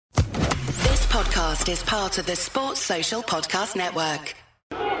podcast is part of the Sports Social Podcast Network.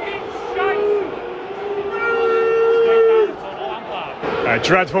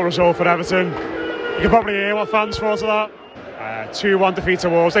 Dreadful result for Everton. You can probably hear what fans thought of that. 2-1 defeat to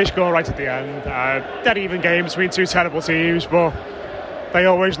Wolves. They score right at the end. Dead even game between two terrible teams, but they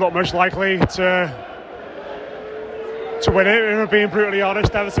always look much likely to win it. If we're being brutally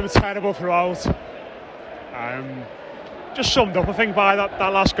honest, Everton were terrible throughout. Just summed up, I think, by that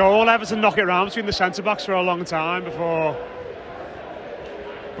last goal. Everton knock it around between the centre-backs for a long time before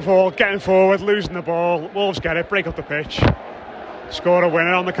getting forward, losing the ball. Wolves get it, break up the pitch, score a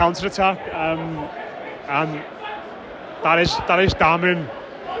winner on the counter-attack. And that is damning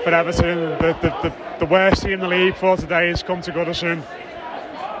for Everton. The worst team in the league for today has come to Goodison.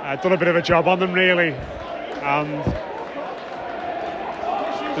 Done a bit of a job on them, really. And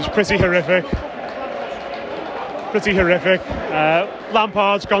it's pretty horrific.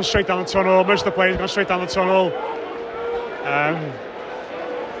 Lampard's gone straight down the tunnel. Most of the players gone straight down the tunnel.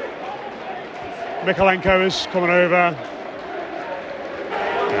 Mikalenko is coming over.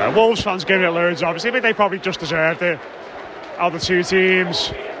 Wolves fans giving it loads, obviously. I think they probably just deserved it out of the two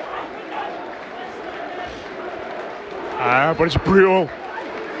teams. But it's brutal.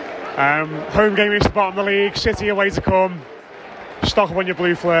 Home game is the bottom of the league. City away to come. Stock up on your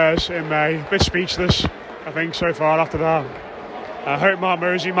blue flares in May. A bit speechless, I think, so far after that. I hope Mark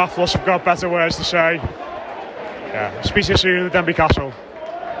Mosey, Matt Floss have got better words to say. Speak to you soon in the Denby Castle.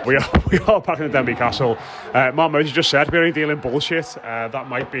 We are back in the Denby Castle. Mark Mosey just said we're only dealing bullshit. That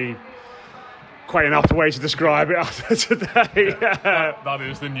might be quite an apt way to describe it after today. That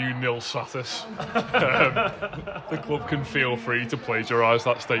is the new nil satis. The club can feel free to plagiarise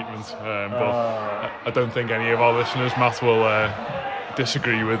that statement, but I don't think any of our listeners, Matt, will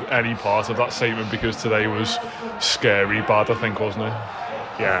disagree with any part of that statement, because today was scary bad, I think, wasn't it?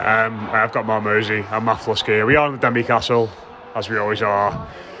 I've got Mark Mosey and Matt Flusk here. We are in the Denby Castle, as we always are.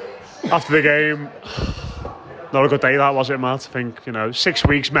 After the game, not a good day that, was it, Matt? I think, 6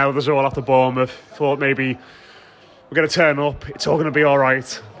 weeks mellowed us all after Bournemouth. Thought maybe we're going to turn up, it's all going to be all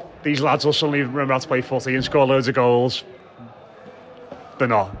right. These lads will suddenly remember how to play footy and score loads of goals. They're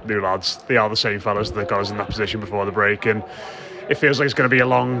not new lads. They are the same fellas that got us in that position before the break, and it feels like it's going to be a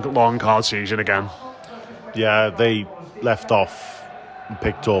long, hard season again. Yeah, they left off and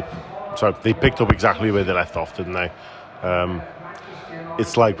picked up. So they picked up exactly where they left off, didn't they?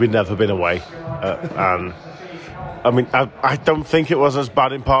 It's like we'd never been away. And I mean, I don't think it was as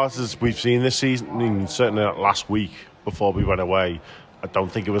bad in parts as we've seen this season. I mean, certainly not last week before we went away. I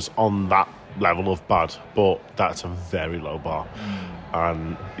don't think it was on that level of bad, but that's a very low bar.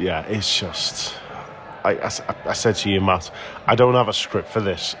 And yeah, it's just... I said to you, Matt, I don't have a script for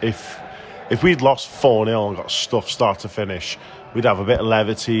this. If we'd lost 4-0 and got stuffed start to finish, we'd have a bit of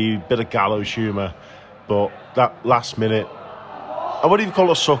levity, a bit of gallows humour. But that last minute, I wouldn't even call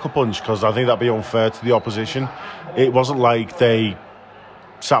it a sucker punch, because I think that'd be unfair to the opposition. It wasn't like they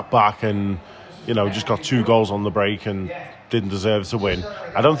sat back and, just got 2 goals on the break and didn't deserve to win.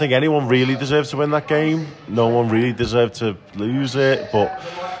 I don't think anyone really deserved to win that game. No one really deserved to lose it, but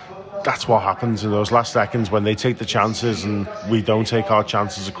that's what happens in those last seconds when they take the chances and we don't take our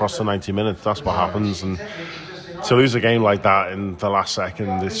chances across the 90 minutes. That's what happens. And to lose a game like that in the last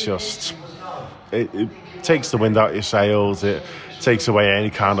second, it's just... It takes the wind out of your sails. It takes away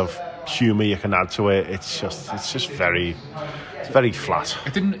any kind of humour you can add to it. It's just very flat.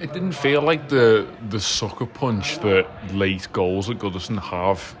 It didn't feel like the sucker punch that late goals at Goodison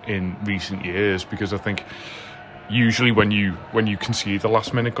have in recent years, because I think usually when you concede a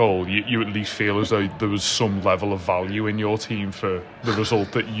last minute goal, you at least feel as though there was some level of value in your team for the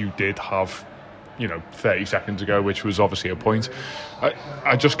result that you did have 30 seconds ago, which was obviously a point.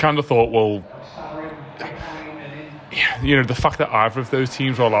 I just kind of thought, well, the fact that either of those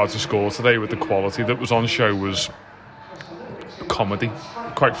teams were allowed to score today with the quality that was on show was comedy,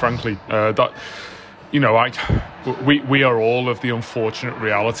 quite frankly. We are all of the unfortunate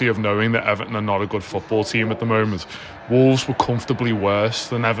reality of knowing that Everton are not a good football team at the moment. Wolves were comfortably worse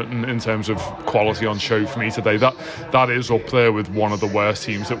than Everton in terms of quality on show for me today. That is up there with one of the worst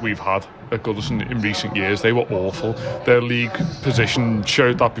teams that we've had at Goodison in recent years. They were awful. Their league position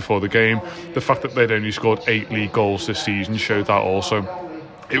showed that before the game. The fact that they'd only scored 8 league goals this season showed that also.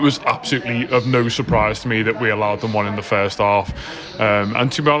 It was absolutely of no surprise to me that we allowed them one in the first half.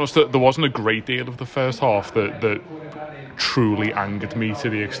 And to be honest, there wasn't a great deal of the first half that truly angered me to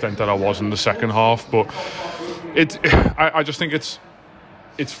the extent that I was in the second half. But I just think it's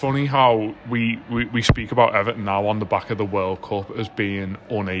funny how we speak about Everton now on the back of the World Cup as being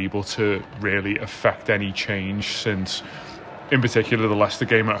unable to really affect any change since in particular the Leicester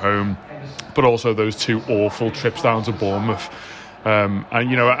game at home, but also those 2 awful trips down to Bournemouth. And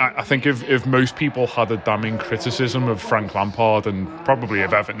I think if most people had a damning criticism of Frank Lampard and probably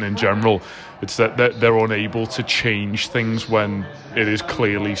of Everton in general, it's that they're unable to change things when it is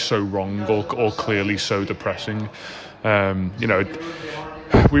clearly so wrong or clearly so depressing.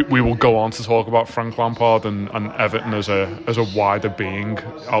 We will go on to talk about Frank Lampard and Everton as a wider being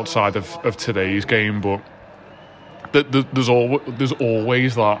outside of today's game, but there's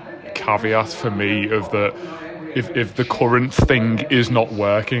always that caveat for me of that if the current thing is not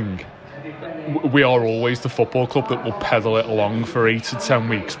working, we are always the football club that will pedal it along for 8 to 10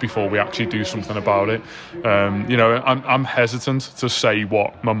 weeks before we actually do something about it. I'm hesitant to say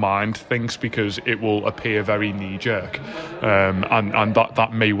what my mind thinks because it will appear very knee-jerk, and that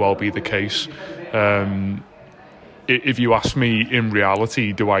may well be the case. If you ask me, in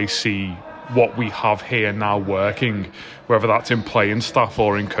reality, do I see what we have here now working, whether that's in playing staff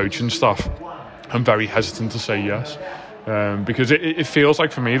or in coaching staff, I'm very hesitant to say yes. Because it feels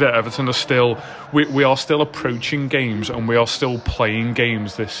like for me that Everton are still we are still approaching games and we are still playing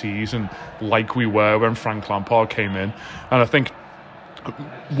games this season like we were when Frank Lampard came in. And I think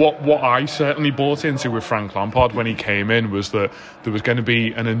what I certainly bought into with Frank Lampard when he came in was that there was going to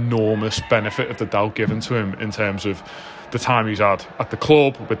be an enormous benefit of the doubt given to him in terms of the time he's had at the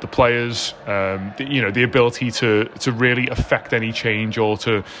club with the players, the ability to really affect any change or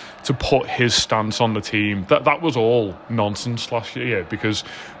to put his stance on the team. That was all nonsense last year because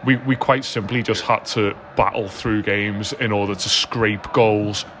we quite simply just had to battle through games in order to scrape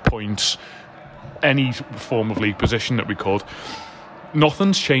goals, points, any form of league position that we could.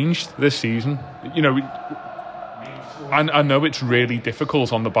 Nothing's changed this season. I know it's really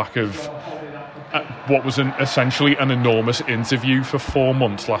difficult on the back of what was essentially an enormous interview for 4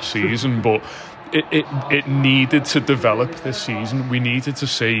 months last season, but it needed to develop this season. We needed to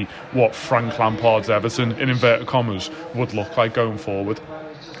see what Frank Lampard's Everton, in inverted commas, would look like going forward.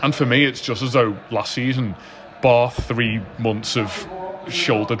 And for me, it's just as though last season, bar 3 months of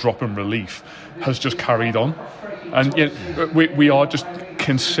shoulder dropping relief, has just carried on. And we are just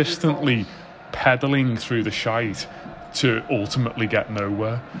consistently pedalling through the shite to ultimately get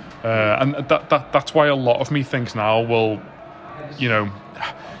nowhere. And that's why a lot of me thinks now, well,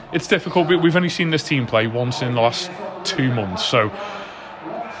 it's difficult. We've only seen this team play once in the last 2 months, so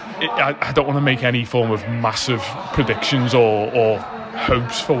I don't want to make any form of massive predictions or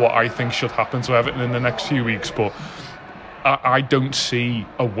hopes for what I think should happen to Everton in the next few weeks, but I don't see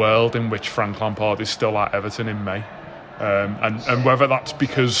a world in which Frank Lampard is still at Everton in May. And whether that's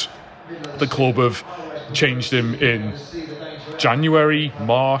because the club have changed him in January,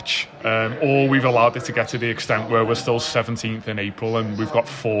 March, or we've allowed it to get to the extent where we're still 17th in April and we've got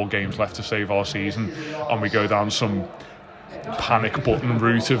 4 games left to save our season, and we go down some panic button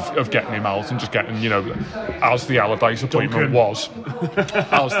route of getting him out and just getting, as the Allardyce appointment was,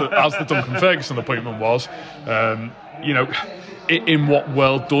 as the Duncan Ferguson appointment was, in what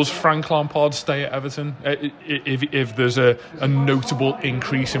world does Frank Lampard stay at Everton? If there's a notable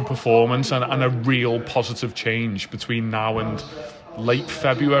increase in performance and a real positive change between now and late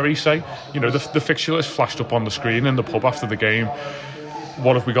February, say, the fixture list flashed up on the screen in the pub after the game.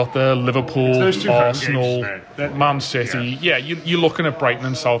 What have we got there? Liverpool, Arsenal, Man City. Yeah, you're looking at Brighton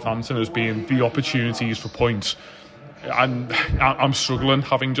and Southampton as being the opportunities for points. And I'm struggling,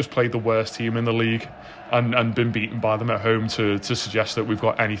 having just played the worst team in the league and been beaten by them at home, to suggest that we've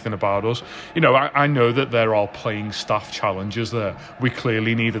got anything about us. I know that there are playing staff challenges there. We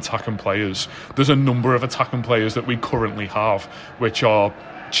clearly need attacking players. There's a number of attacking players that we currently have which are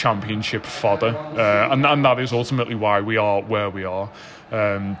championship fodder, and that is ultimately why we are where we are.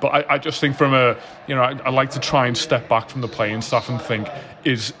 But I just think from I like to try and step back from the playing staff and think,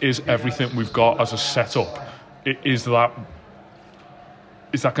 is everything we've got as a setup, is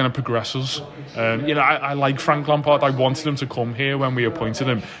that going to progress us? I like Frank Lampard. I wanted him to come here when we appointed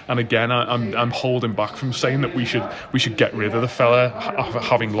him, and again, I'm holding back from saying that we should get rid of the fella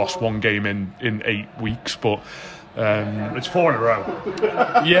having lost 1 game in 8 weeks, but. It's 4 in a row.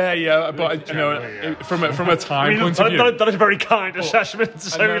 Yeah, but from a time point of view, that is a very kind assessment to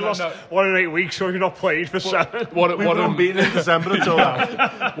say we lost 1 in 8 weeks, so we've not played for 7. What I'm beaten in December until now.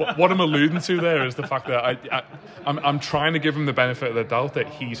 What I'm alluding to there is the fact that I'm trying to give him the benefit of the doubt that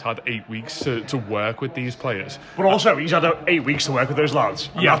he's had 8 weeks to work with these players. But also, he's had 8 weeks to work with those lads.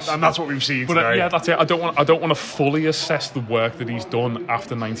 Yes, and that's what we've seen today. Yeah, that's it. I don't want to fully assess the work that he's done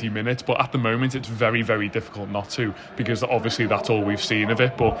after 90 minutes, but at the moment, it's very, very difficult not to. to, because obviously that's all we've seen of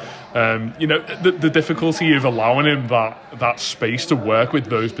it. But the difficulty of allowing him that space to work with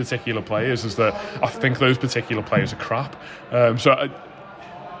those particular players is that I think those particular players are crap.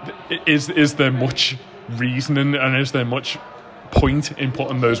 Is there much reasoning, and is there much point in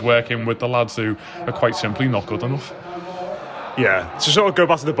putting those work in with the lads who are quite simply not good enough? Yeah, to sort of go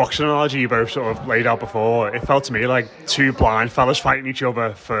back to the boxing analogy you both sort of laid out before, it felt to me like two blind fellas fighting each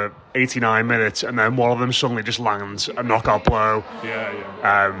other for 89 minutes, and then one of them suddenly just lands a knockout blow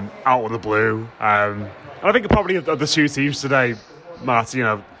out of the blue. And I think probably of the two teams today, Matt,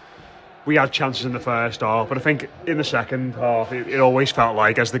 we had chances in the first half, but I think in the second half, it always felt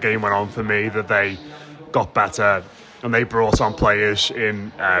like, as the game went on for me, that they got better, and they brought on players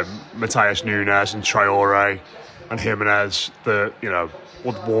in Matthias Nunes and Traore and Jimenez that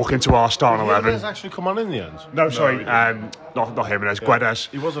would walk into our starting 11. Jimenez actually come on in the end? No, sorry, not Jimenez. Yeah. Guedes.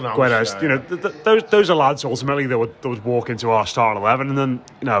 He wasn't out. Guedes. Those are lads ultimately that would walk into our starting 11, and then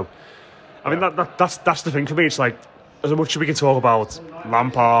I mean that's the thing for me. It's like, as much as we can talk about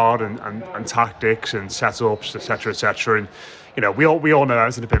Lampard and tactics and setups, etc., etc., and we all know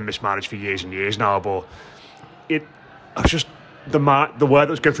Everton have been mismanaged for years and years now, but I was just the word that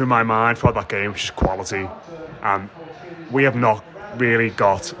was going through my mind for that game was just quality, and we have not really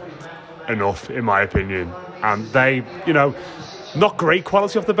got enough, in my opinion. And they, not great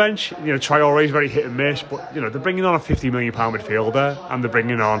quality off the bench. Traore is very hit and miss, but they're bringing on a £50 million midfielder, and they're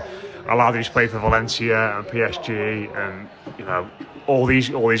bringing on a lad who's played for Valencia and PSG, and all these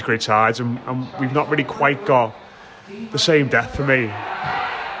great sides, and we've not really quite got the same depth for me.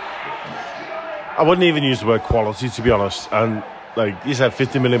 I wouldn't even use the word quality, to be honest. And like you said,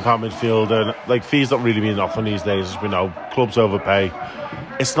 £50 million midfielder, and fees don't really mean nothing these days, as we know. Clubs overpay.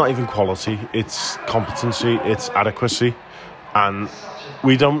 It's not even quality, it's competency, it's adequacy, and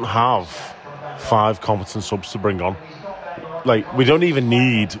we don't have 5 competent subs to bring on. Like, we don't even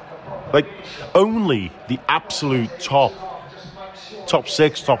need, only the absolute top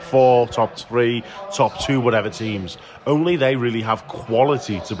 6, top 4, top 3, top 2, whatever teams, only they really have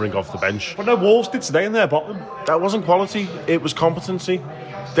quality to bring off the bench. But no, Wolves did today in their bottom. That wasn't quality, it was competency.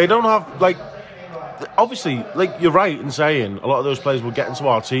 They don't have, obviously, you're right in saying a lot of those players will get into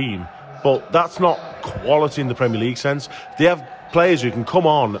our team, but that's not quality in the Premier League sense. They have players who can come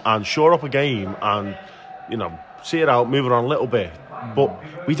on and shore up a game and, see it out, move it on a little bit. But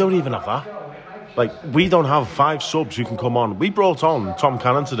we don't even have that. We don't have 5 subs who can come on. We brought on Tom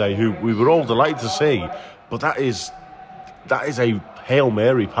Cannon today, who we were all delighted to see, but that is a Hail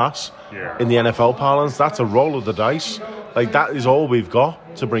Mary pass in the NFL parlance. That's a roll of the dice. That is all we've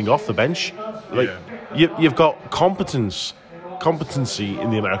got to bring off the bench. You've got competency in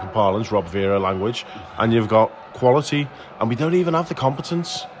the American parlance, Rob Vera language, and you've got quality, and we don't even have the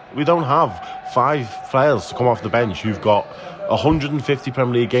competence. We don't have 5 players to come off the bench who've got 150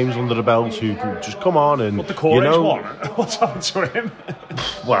 Premier League games under the belt, who can just come on and... But the core is one. What's happened to him?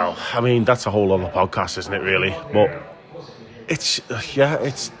 Well, I mean, that's a whole other podcast, isn't it, really? But it's...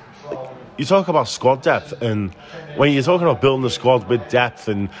 You talk about squad depth, and when you're talking about building the squad with depth,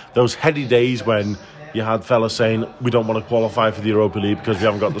 and those heady days when you had fellas saying, we don't want to qualify for the Europa League because we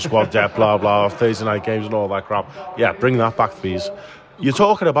haven't got the squad depth, blah, blah, Thursday night games and all that crap. Yeah, bring that back, please. You're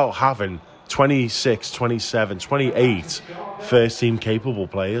talking about having 26, 27, 28 first-team capable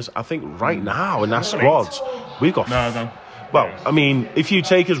players. I think right now in that squad, we've got... No. Well, I mean, if you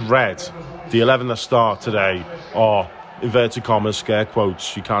take as read the 11 that start today, or inverted commas, scare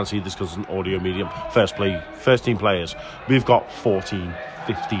quotes, you can't see this because it's an audio medium, first-team players, we've got 14,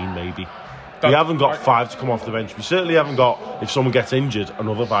 15 maybe. We haven't got 5 to come off the bench. We certainly haven't got, if someone gets injured,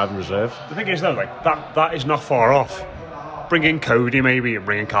 another 5 in reserve. The thing is, though, that is not far off. Bring in Cody maybe and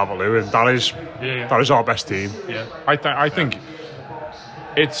bring in Calvert-Lewin. That is our best team. Yeah, I think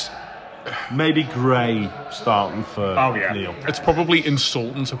it's maybe Gray starting for Neil. It's probably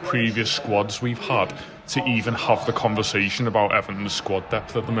insulting to previous squads we've had to even have the conversation about Everton's squad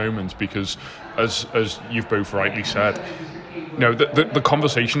depth at the moment, because as you've both rightly said, the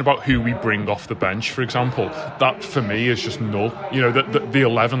conversation about who we bring off the bench, for example, that for me is just null. The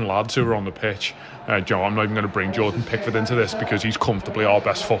 11 lads who are on the pitch, I'm not even going to bring Jordan Pickford into this because he's comfortably our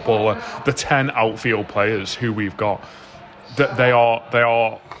best footballer. The 10 outfield players who we've got, that they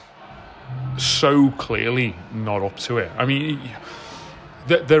are so clearly not up to it. I mean,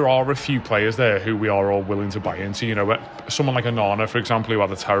 there are a few players there who we are all willing to buy into. Someone like Onana, for example, who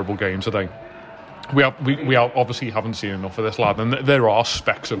had a terrible game today. We obviously haven't seen enough of this lad, and there are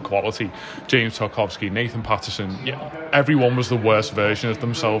specks of quality. James Tarkowski, Nathan Patterson, everyone was the worst version of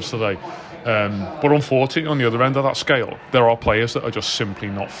themselves today. But unfortunately, on the other end of that scale, there are players that are just simply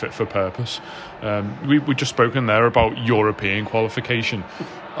not fit for purpose. We just spoken there about European qualification.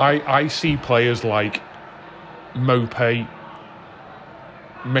 I see players like Mopé,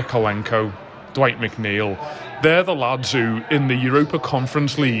 Mikalenko, Dwight McNeil. They're the lads who, in the Europa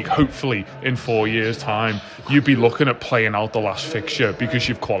Conference League, hopefully in 4 years' time, you'd be looking at playing out the last fixture because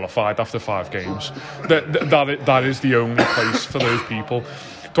you've qualified after 5 games. That is the only place for those people.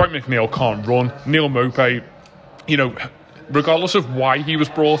 Dwight McNeil can't run. Neil Mopé, regardless of why he was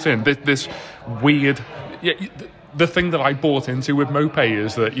brought in, this weird... The thing that I bought into with Mopé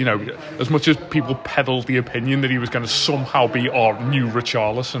is that, as much as people peddled the opinion that he was going to somehow be our new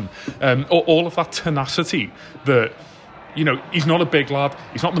Richarlison, all of that tenacity that, he's not a big lad,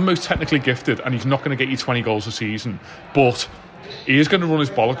 he's not the most technically gifted, and he's not going to get you 20 goals a season, but he is going to run his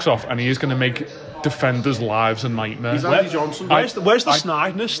bollocks off, and he is going to make defenders' lives a nightmare. He's Andy Johnson. Where's the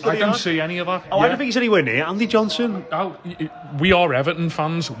snideness? I don't see any of that. I don't think he's anywhere near Andy Johnson. We are Everton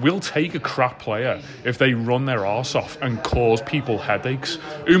fans. We'll take a crap player if they run their arse off and cause people headaches.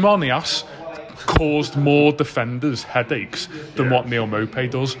 Oumar Niasse caused more defenders headaches than what Neil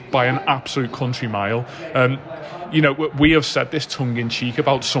Mopé does by an absolute country mile. We have said this tongue-in-cheek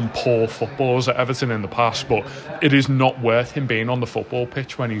about some poor footballers at Everton in the past, but it is not worth him being on the football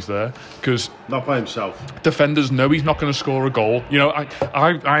pitch when he's there, because not by himself. Defenders know he's not going to score a goal.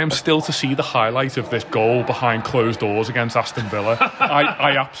 I am still to see the highlight of this goal behind closed doors against Aston Villa.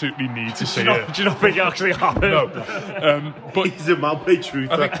 I absolutely need to see it. Do you not think it actually happened? No. But he's a Mopé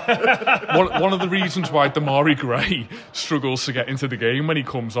truther. One of the reasons why Damari Gray struggles to get into the game when he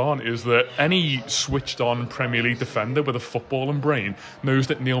comes on is that any switched-on Premier League defender with a footballing brain knows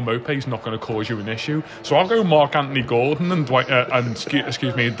that Neil Mopé is not going to cause you an issue. So I'll go Mark Anthony Gordon and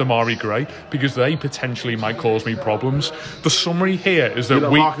Damari Gray, because they potentially might cause me problems. The summary here is that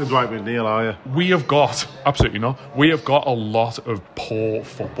Mark and Dwight McNeil, are you? We have got absolutely not. We have got a lot of poor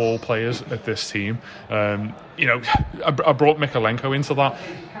football players at this team. I brought Mikalenko into that.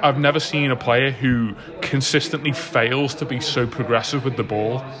 I've never seen a player who consistently fails to be so progressive with the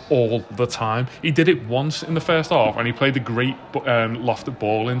ball all the time. He did it once in the first half, and he played a great lofted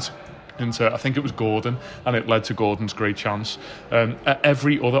ball into I think it was Gordon, and it led to Gordon's great chance. At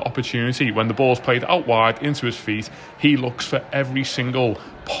every other opportunity, when the ball's played out wide into his feet, he looks for every single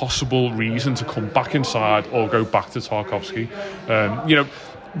possible reason to come back inside or go back to Tarkowski.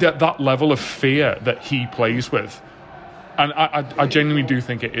 That level of fear that he plays with, and I genuinely do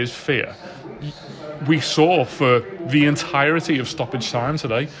think it is fear, we saw for the entirety of stoppage time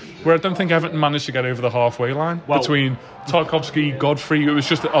today, where I don't think Everton managed to get over the halfway line between Tarkowski, Godfrey. It was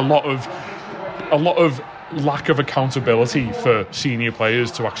just a lot of lack of accountability for senior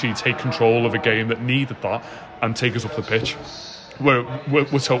players to actually take control of a game that needed that and take us up the pitch. We're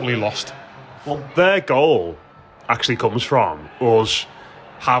totally lost. Well, their goal actually comes from us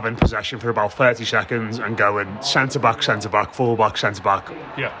having possession for about 30 seconds and going centre-back, full-back, centre-back,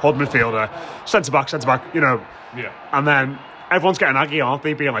 hold midfielder, centre-back, and then everyone's getting aggy, aren't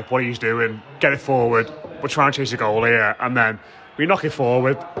they, being like, what are you doing, get it forward, we're trying to chase a goal here, and then we knock it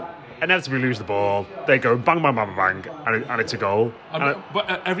forward, inevitably lose the ball, they go bang, bang, bang, bang, and it's a goal.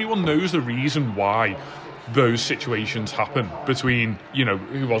 But everyone knows the reason why those situations happen between,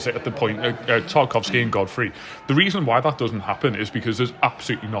 who was it at the point, Tarkowski and Godfrey. The reason why that doesn't happen is because there's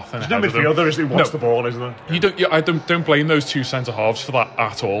absolutely nothing ahead of them. There's no midfielder who wants the ball, isn't there? I don't blame those two centre halves for that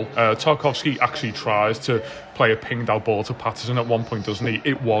at all. Tarkowski actually tries to play a pinged out ball to Patterson at one point, doesn't he?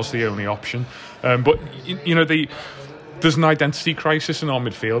 It was the only option. But there's an identity crisis in our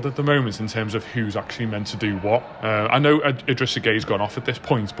midfield at the moment in terms of who's actually meant to do what. I know Idrissa Gueye's gone off at this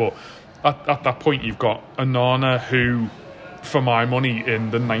point, but at that point you've got Onana, who, for my money, in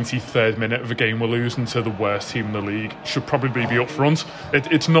the 93rd minute of a game we're losing to the worst team in the league, should probably be up front.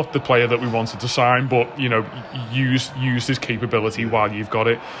 It's not the player that we wanted to sign, but use his capability while you've got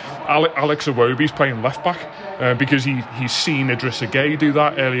it. Alex Iwobi's playing left back because he's seen Idrissa Gueye do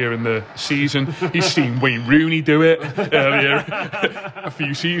that earlier in the season. He's seen Wayne Rooney do it earlier a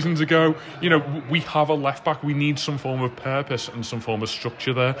few seasons ago. We have a left back. We need some form of purpose and some form of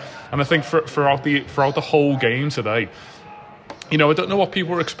structure there. And I think throughout the whole game today, I don't know what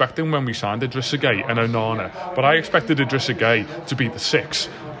people were expecting when we signed Idrissa Gueye and Onana, but I expected Idrissa Gueye to be the 6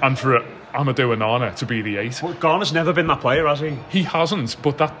 and for Amadou Onana to be the 8. Well, Garner's never been that player, has he? He hasn't,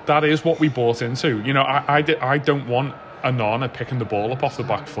 but that is what we bought into. I don't want Onana picking the ball up off the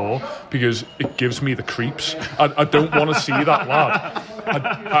back 4 because it gives me the creeps. I don't want to see that lad.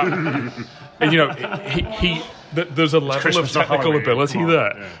 There's a level of technical ability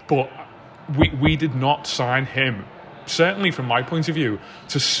there, but we did not sign him certainly from my point of view,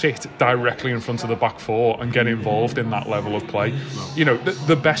 to sit directly in front of the back four and get involved in that level of play. You know,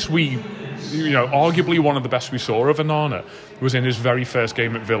 the best arguably one of the best we saw of Onana was in his very first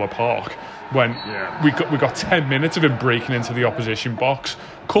game at Villa Park, when we got 10 minutes of him breaking into the opposition box,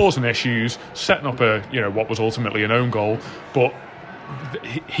 causing issues, setting up what was ultimately an own goal, but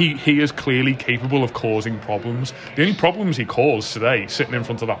he is clearly capable of causing problems. The only problems he caused today, sitting in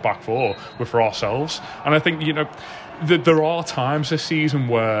front of that back four, were for ourselves. And I think, there are times this season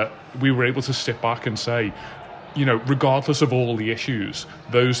where we were able to sit back and say, regardless of all the issues,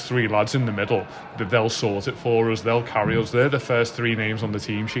 those three lads in the middle, that they'll sort it for us, they'll carry us. They're the first three names on the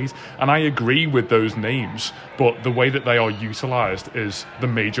team sheet. And I agree with those names, but the way that they are utilised is the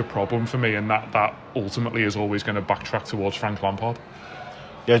major problem for me, and that ultimately is always going to backtrack towards Frank Lampard.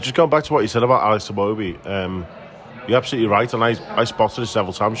 Yeah, just going back to what you said about Alex Iwobi, you're absolutely right, and I spotted it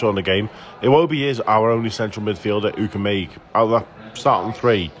several times during the game. Iwobi is our only central midfielder who can make, out of that starting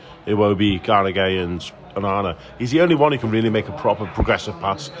three, Iwobi, Garnagay and Onana, he's the only one who can really make a proper progressive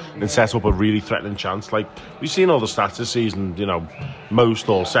pass and set up a really threatening chance. Like, we've seen all the stats this season, most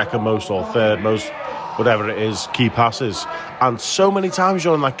or second most or third most, whatever it is, key passes. And so many times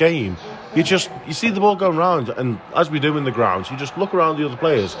during that game, you see the ball going round, and as we do in the grounds, you just look around the other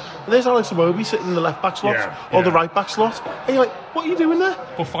players, and there's Alex Iwobi sitting in the left back slot or the right back slot, and you're like, what are you doing there?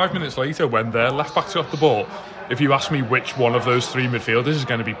 But 5 minutes later, when their left back's got the ball, if you ask me which one of those three midfielders is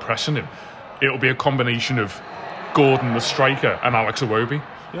going to be pressing him, it'll be a combination of Gordon, the striker, and Alex Iwobi.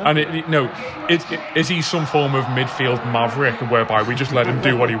 Yeah. And is he some form of midfield maverick whereby we just let him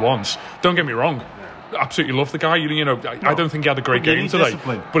do what he wants? Don't get me wrong, absolutely love the guy. I don't think he had a great game today,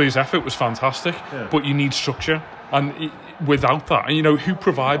 but his effort was fantastic. Yeah. But you need structure, and without that, who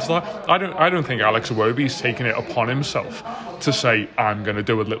provides that? I don't think Alex Iwobi's taking it upon himself to say, I'm going to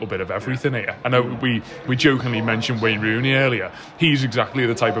do a little bit of everything here. I know we jokingly mentioned Wayne Rooney earlier. He's exactly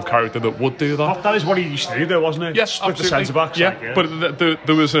the type of character that would do that. That is what he used to do, though, wasn't it? Yes, absolutely. The centre backs. Yeah, but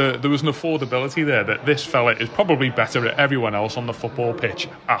there was an affordability there that this fella is probably better at everyone else on the football pitch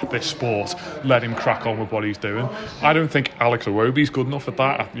at this sport. Let him crack on with what he's doing. I don't think Alex Iwobi's good enough at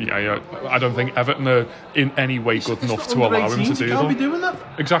that. I don't think Everton are in any way good enough to allow him to do that. Can't be doing that.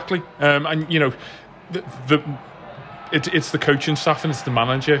 Exactly. It's the coaching staff and it's the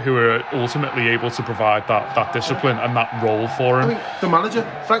manager who are ultimately able to provide that discipline and that role for him. The manager,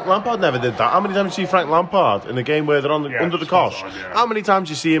 Frank Lampard, never did that. How many times do you see Frank Lampard in a game where they're under the cosh? How many times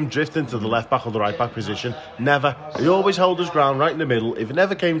do you see him drift into the left back or the right back position? Never. He always held his ground right in the middle. If it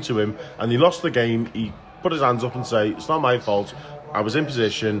never came to him and he lost the game, he put his hands up and say, it's not my fault. I was in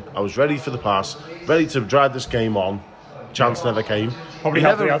position. I was ready for the pass, ready to drive this game on. Chance never came. Probably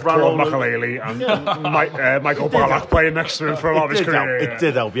had Claude Makaleli and Michael Ballack playing next to him for a lot of his career. It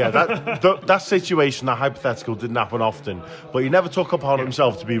did help, yeah. That situation, that hypothetical, didn't happen often. But he never took upon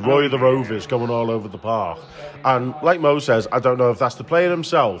himself to be Roy of the Rovers going all over the park. And like Mo says, I don't know if that's the player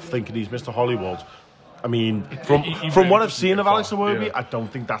himself thinking he's Mr. Hollywood. I mean, from what I've seen of Alex Iwobi, I don't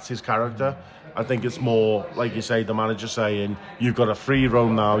think that's his character. I think it's more, like you say, the manager saying, you've got a free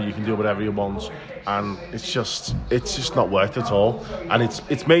roam now, you can do whatever you want. And it's just not worked at all. And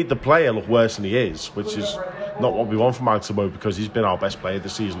it's made the player look worse than he is, which is not what we want from Alex Iwobi, because he's been our best player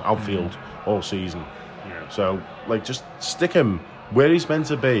this season, outfield, all season. Yeah. So, just stick him where he's meant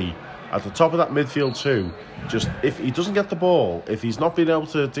to be, at the top of that midfield too. Just, if he doesn't get the ball, if he's not being able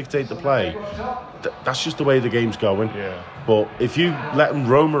to dictate the play, that's just the way the game's going. Yeah. But if you let him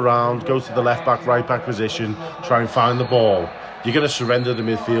roam around, go to the left back, right back position, try and find the ball, you're going to surrender the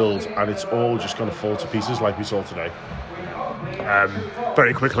midfield, and it's all just going to fall to pieces like we saw today.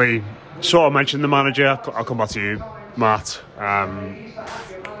 Very quickly, sort of mentioned the manager. I'll come back to you, Matt.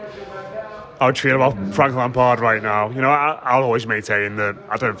 How do you feel about Frank Lampard right now? I'll always maintain that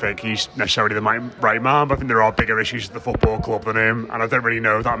I don't think he's necessarily the right man, but I think there are bigger issues at the football club than him, and I don't really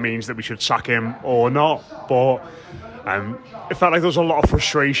know if that means that we should sack him or not. But it felt like there was a lot of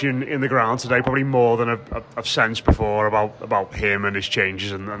frustration in the ground today, probably more than I've sensed before about him and his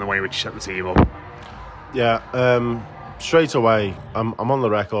changes and the way in which he set the team up. Yeah, straight away, I'm on the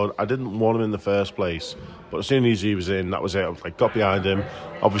record. I didn't want him in the first place, but as soon as he was in, that was it. I was got behind him.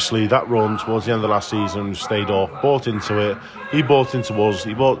 Obviously, that run towards the end of last season, stayed up, bought into it. He bought into us.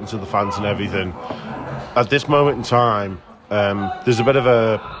 He bought into the fans and everything. At this moment in time, there's a bit of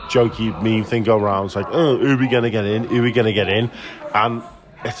a jokey meme thing going around. It's like, oh, who are we going to get in? Who are we going to get in? And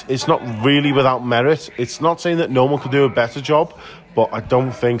it's not really without merit. It's not saying that no one could do a better job, but I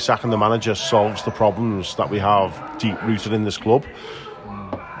don't think sacking the manager solves the problems that we have deep-rooted in this club.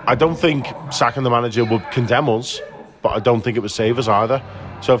 I don't think sacking the manager would condemn us, but I don't think it would save us either.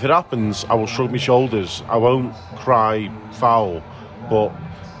 So if it happens, I will shrug my shoulders. I won't cry foul, but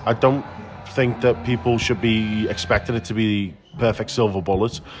I don't think that people should be expecting it to be perfect silver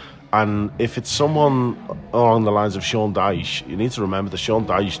bullet. And if it's someone along the lines of Sean Dyche, you need to remember that Sean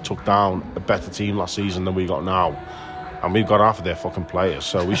Dyche took down a better team last season than we got now. And we've got half of their fucking players,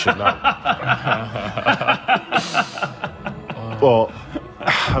 so we should know. But,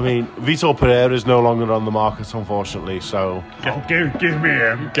 I mean, Vitor Pereira is no longer on the market, unfortunately, so... Give me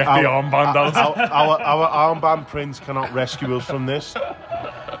him. Get the armband out. Our armband prince cannot rescue us from this.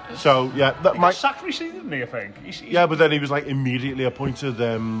 So, yeah... He got sacked recently, didn't he, I think? Yeah, but then he was, like, immediately appointed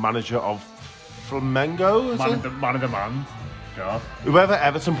manager of Flamengo, Man of the man. God. Whoever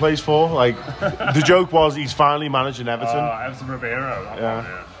Everton plays for, like, the joke was he's finally managing Everton. Everton Ribeiro.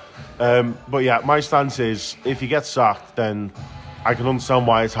 But yeah, my stance is if he gets sacked, then I can understand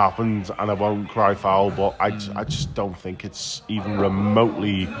why it's happened and I won't cry foul, but I just don't think it's even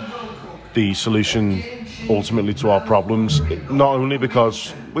remotely the solution ultimately to our problems. Not only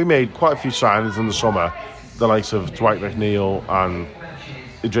because we made quite a few signings in the summer, the likes of Dwight McNeil and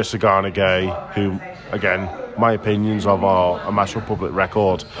Idrissa Gana Gay, who, again, my opinions of a Match Republic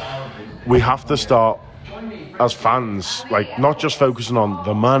record. We have to start, as fans, like, not just focusing on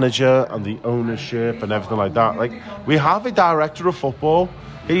the manager and the ownership and everything like that. Like, we have a director of football.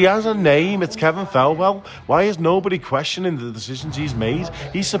 He has a name. It's Kevin Felwell. Why is nobody questioning the decisions he's made?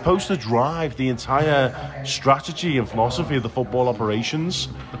 He's supposed to drive the entire strategy and philosophy of the football operations.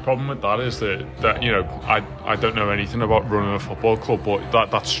 The problem with that is that you know, I don't know anything about running a football club, but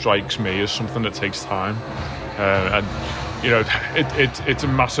that strikes me as something that takes time. And you know, it's a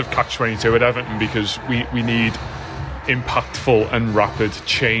massive catch-22 at Everton because we need impactful and rapid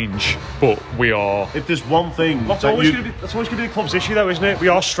change, but we are... If there's one thing... That's always going to be the club's issue, though, isn't it? We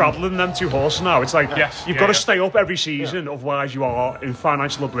are straddling them two horses now. It's like, you've got to stay up every season, otherwise you are in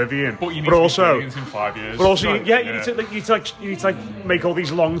financial oblivion. But you need to be in 5 years. But also, you need to make all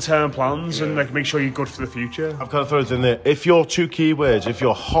these long-term plans and like make sure you're good for the future. I've got to throw it in there. If your two keywords, if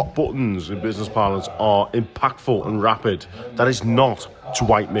your hot buttons in business parlance are impactful and rapid, that is not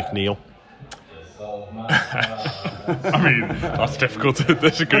Dwight McNeil. I mean, that's difficult to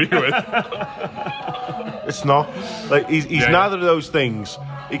disagree with. It's not. Like, he's neither of those things.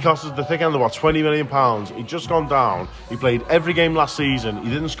 He cost us the thick end of £20 million. He'd just gone down. He played every game last season. He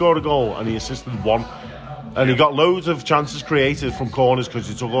didn't score a goal and he assisted one. And he got loads of chances created from corners because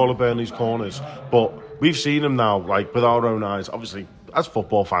he took all of Burnley's corners. But we've seen him now, like, with our own eyes. Obviously, as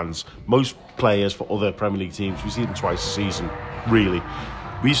football fans, most players for other Premier League teams, we see them twice a season, really.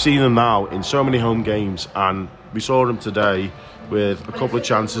 We've seen him now in so many home games, and we saw him today with a couple of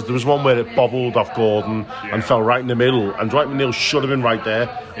chances. There was one where it bobbled off Gordon and fell right in the middle, and Dwight McNeil should have been right there,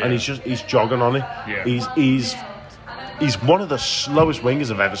 and he's jogging on it. Yeah. He's one of the slowest wingers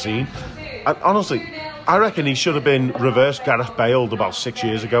I've ever seen, and honestly, I reckon he should have been reverse Gareth Bale about 6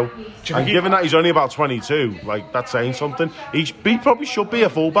 years ago. And given that he's only about 22, like, that's saying something. He probably should be a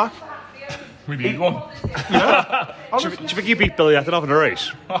fullback. We need one. Yeah. Do you think you beat Billy Ettenhoff in a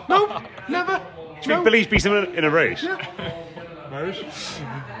race? No, never. Do you think Billy's beat him in a race? Yeah.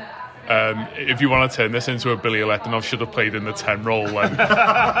 If you want to turn this into a Billy Ettenhoff should have played in the 10 role, then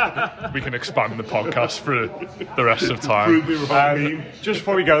we can expand the podcast for the rest of time. Just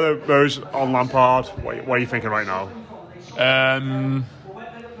before we go, though, Rose, on Lampard, what are you thinking right now?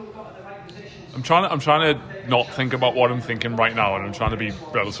 I'm trying to not think about what I'm thinking right now, and I'm trying to be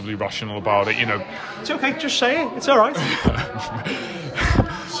relatively rational about it. You know, it's okay. Just say it. It's all right.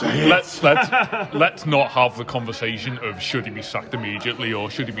 Let's not have the conversation of should he be sacked immediately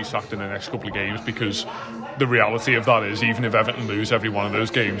or should he be sacked in the next couple of games, because the reality of that is even if Everton lose every one of those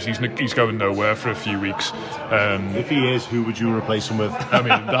games, he's going nowhere for a few weeks. If he is, who would you replace him with? I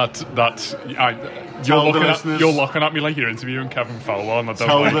mean, you're looking at me like you're interviewing Kevin Fowler, and I don't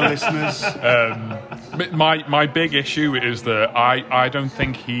Tell like the listeners. My big issue is that I don't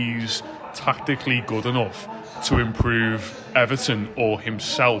think he's tactically good enough to improve Everton or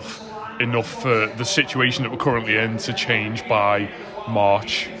himself enough for the situation that we're currently in to change by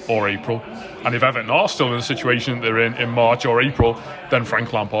March or April. And if Everton are still in the situation that they're in March or April, then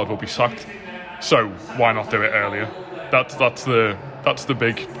Frank Lampard will be sacked. So why not do it earlier? That's the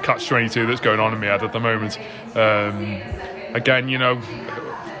big catch-22 that's going on in my head at the moment. Again, you know,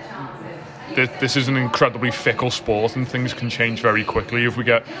 this is an incredibly fickle sport, and things can change very quickly. If we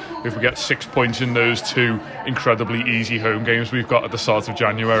get 6 points in those two incredibly easy home games we've got at the start of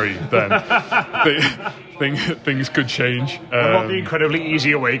January, then things could change. What about the incredibly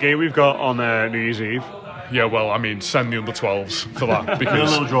easy away game we've got on New Year's Eve? Yeah, well, I mean, send the under-12s for that,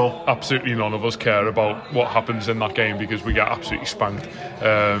 because absolutely none of us care about what happens in that game, because we get absolutely spanked.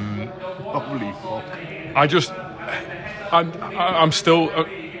 Holy fuck. I'm still...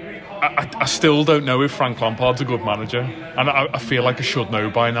 I still don't know if Frank Lampard's a good manager, and I feel like I should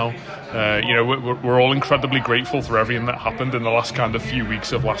know by now. We're all incredibly grateful for everything that happened in the last kind of few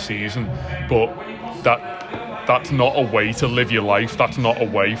weeks of last season, but that's not a way to live your life. That's not a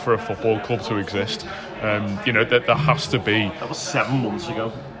way for a football club to exist. That there has to be. That was 7 months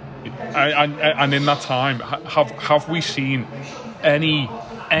ago. And in that time, have we seen any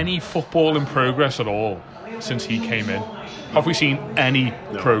football in progress at all since he came in? Have we seen any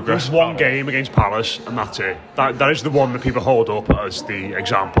progress? There's one game against Palace, and that's it. That is the one that people hold up as the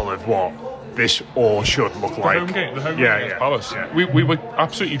example of what this all should look like. The home game against Palace. Yeah. We were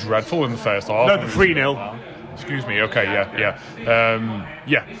absolutely dreadful in the first half. No, 3-0. Excuse me. Okay, yeah.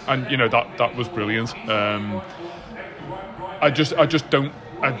 And that was brilliant.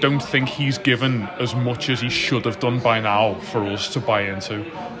 I don't think he's given as much as he should have done by now for us to buy into.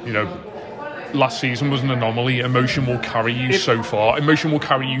 Last season was an anomaly. Emotion will carry you so far. Emotion will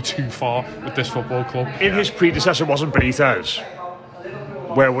carry you too far with this football club. If his predecessor wasn't Benitez,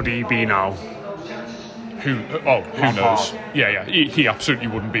 where would he be now? Who knows? Yeah. He absolutely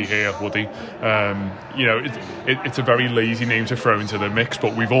wouldn't be here, would he? It's a very lazy name to throw into the mix,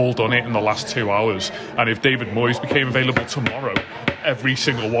 but we've all done it in the last 2 hours. And if David Moyes became available tomorrow, every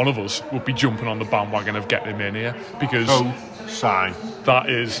single one of us would be jumping on the bandwagon of getting him in here, because sign. That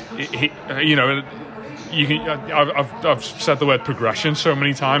is, I've said the word progression so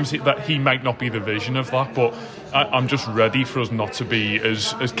many times that he might not be the vision of that, but I'm just ready for us not to be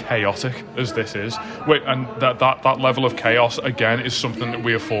as chaotic as this is. And that level of chaos again is something that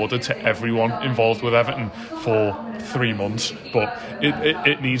we afforded to everyone involved with Everton for 3 months, but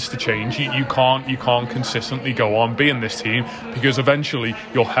it needs to change. You can't consistently go on being this team, because eventually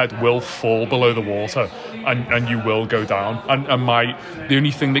your head will fall below the water and you will go down. And the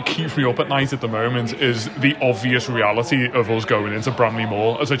only thing that keeps me up at night at the moment is the obvious reality of us going into Bramley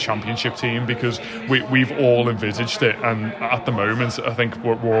Moore as a championship team, because we've all envisaged it, and at the moment I think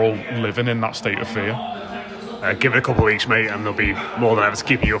we're all living in that state of fear. Give it a couple of weeks, mate, and there'll be more than ever to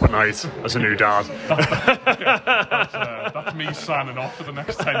keep you up at night as a new dad. That's me signing off for the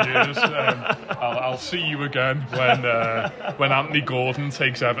next 10 years. I'll see you again when Anthony Gordon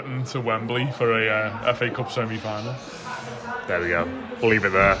takes Everton to Wembley for a FA Cup semi-final. There we go. We'll leave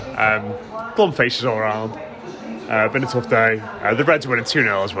it there. Glum faces all around. Been a tough day. The Reds are winning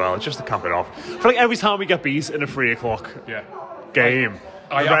 2-0 as well, just to cap it off. I feel like every time we get beat in a 3 o'clock game,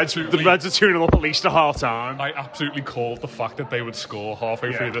 the Reds are 2-0 up at least at half time. I absolutely called the fact that they would score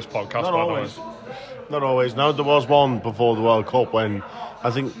halfway through this podcast. Not always. No, there was one before the World Cup when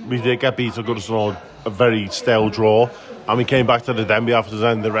I think we did get beat at Goodison, a very stale draw, and we came back to the Denby after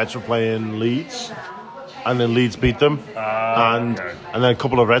then. The Reds were playing Leeds, and then Leeds beat them, and then a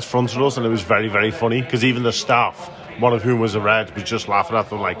couple of Reds fronted us, and it was very, very funny, because even the staff, one of whom was a Red, was just laughing at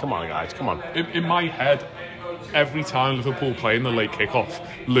them like, come on guys, come on. In my head, every time Liverpool play in the late kick-off,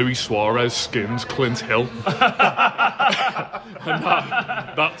 Luis Suarez skins Clint Hill. And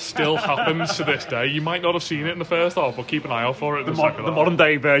that still happens to this day. You might not have seen it in the first half, but keep an eye out for it in the second half. The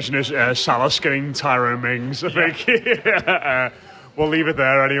modern-day version is Salah skinning Tyrone Mings, I think. We'll leave it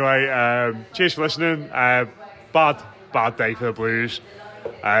there anyway. Cheers for listening. Bad day for the Blues.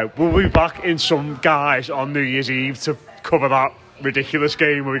 We'll be back in some guise on New Year's Eve to cover that ridiculous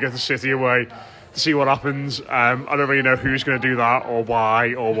game where we get to City away, to see what happens. I don't really know who's going to do that or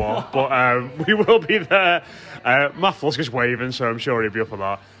why or what, but we will be there. Matt Flusker's waving, so I'm sure he'll be up for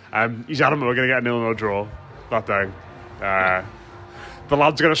that. He's adamant we're going to get a 0-0 draw that day. The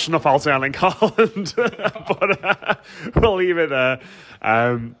lad's going to snuff out Erling Haaland, but we'll leave it there.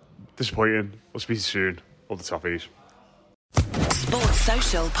 Disappointing. We'll speak to you soon. All the toughies. Sports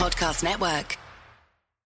Social Podcast Network.